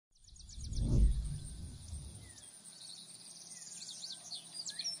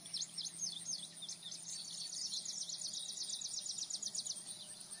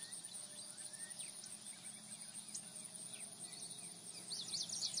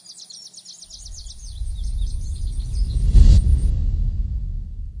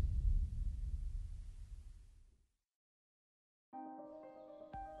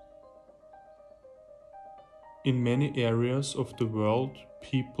in many areas of the world,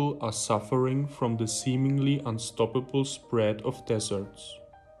 people are suffering from the seemingly unstoppable spread of deserts.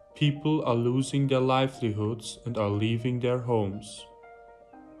 People are losing their livelihoods and are leaving their homes.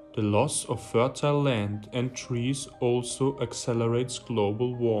 The loss of fertile land and trees also accelerates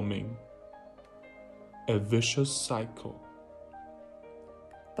global warming. A vicious cycle.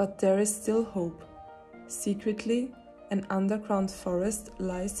 But there is still hope. Secretly, an underground forest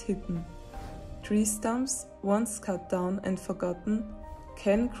lies hidden. Tree stumps, once cut down and forgotten,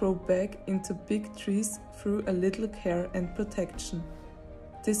 can grow back into big trees through a little care and protection.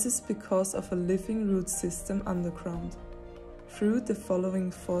 This is because of a living root system underground. Through the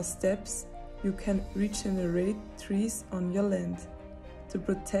following 4 steps, you can regenerate trees on your land, to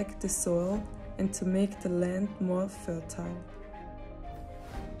protect the soil and to make the land more fertile.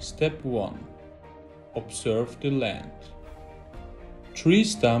 Step 1. Observe the land. Tree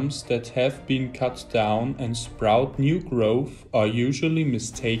stumps that have been cut down and sprout new growth are usually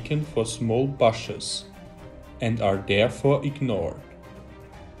mistaken for small bushes and are therefore ignored.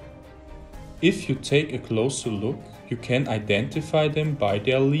 If you take a closer look, you can identify them by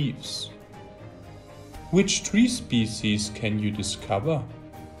their leaves. Which tree species can you discover?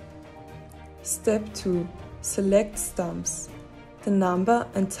 Step 2. Select stumps. The number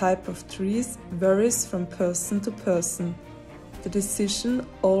and type of trees varies from person to person. The decision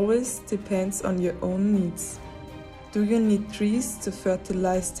always depends on your own needs. Do you need trees to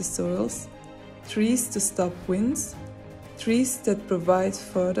fertilize the soils? Trees to stop winds? Trees that provide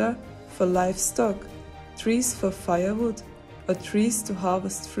fodder for livestock? Trees for firewood? Or trees to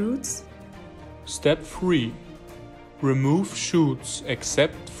harvest fruits? Step 3. Remove shoots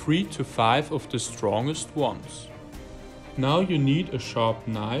except 3 to 5 of the strongest ones. Now you need a sharp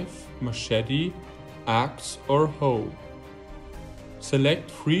knife, machete, axe or hoe. Select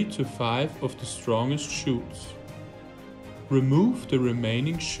 3 to 5 of the strongest shoots. Remove the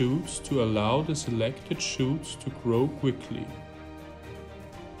remaining shoots to allow the selected shoots to grow quickly.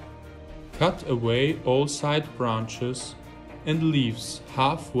 Cut away all side branches and leaves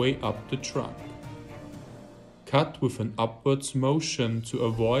halfway up the trunk. Cut with an upwards motion to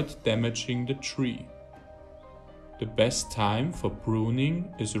avoid damaging the tree. The best time for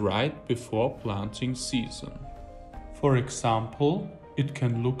pruning is right before planting season. For example, it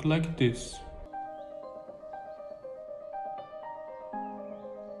can look like this.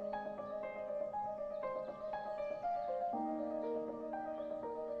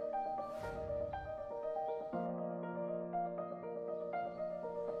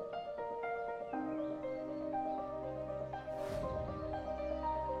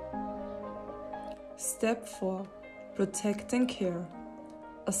 Step 4. Protect and care.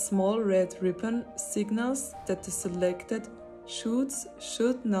 A small red ribbon signals that the selected shoots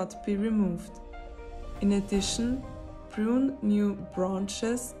should not be removed. In addition, prune new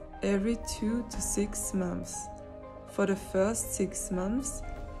branches every 2 to 6 months. For the first 6 months,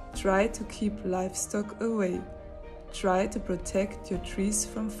 try to keep livestock away. Try to protect your trees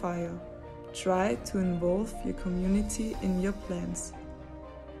from fire. Try to involve your community in your plans.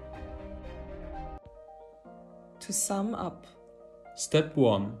 To sum up. Step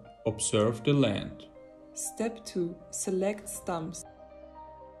 1. Observe the land. Step 2. Select stumps.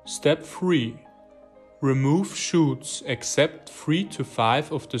 Step 3. Remove shoots except 3 to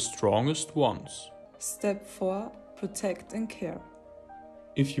 5 of the strongest ones. Step 4. Protect and care.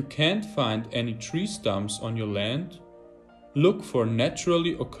 If you can't find any tree stumps on your land, look for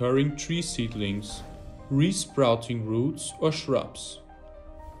naturally occurring tree seedlings, resprouting roots or shrubs.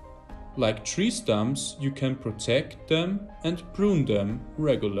 Like tree stumps, you can protect them and prune them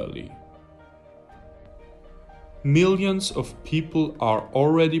regularly. Millions of people are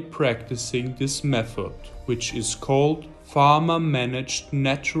already practicing this method, which is called Farmer-Managed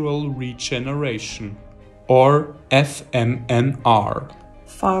Natural Regeneration, or FMNR.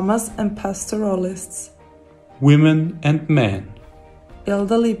 Farmers and pastoralists. Women and men.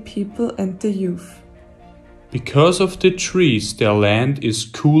 Elderly people and the youth. Because of the trees, their land is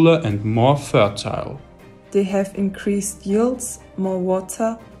cooler and more fertile. They have increased yields, more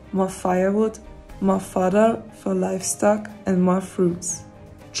water, more firewood, more fodder for livestock and more fruits.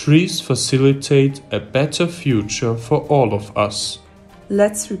 Trees facilitate a better future for all of us.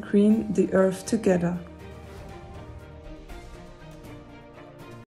 Let's regreen the earth together.